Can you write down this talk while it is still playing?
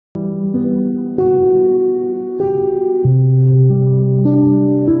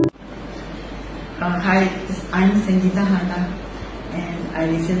Hi, I'm Sangeeta Handa, and I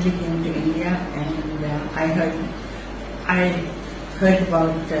recently came to India, and I heard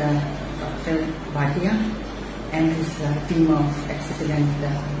about Dr. Bhatia and his team of excellent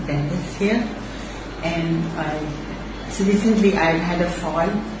dentists here. And so recently I had a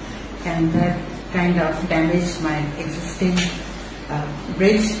fall, and that kind of damaged my existing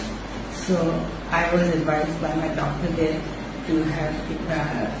bridge. So I was advised by my doctor there to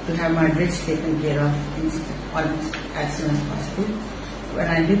have my bridge taken care of almost as soon as possible. When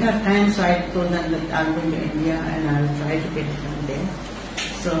I did have time, so I told them that I'm going to India and I'll try to get it from there.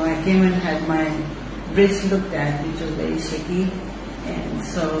 So I came and had my bridge looked at, which was very shaky. And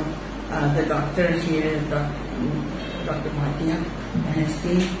so the doctor here, Dr. Bhatia and his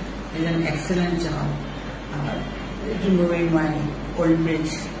team did an excellent job removing my old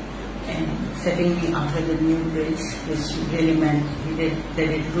bridge and setting me up with a new bridge, which really meant they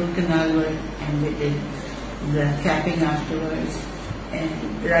did root canal work and they did the capping afterwards.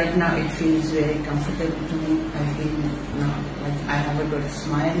 And right now it feels very comfortable to me. I feel now like I have a good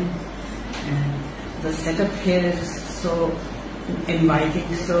smile. And the setup here is so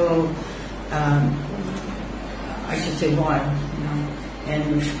inviting, so I should say warm,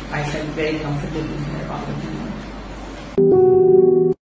 and I felt very comfortable here all the time.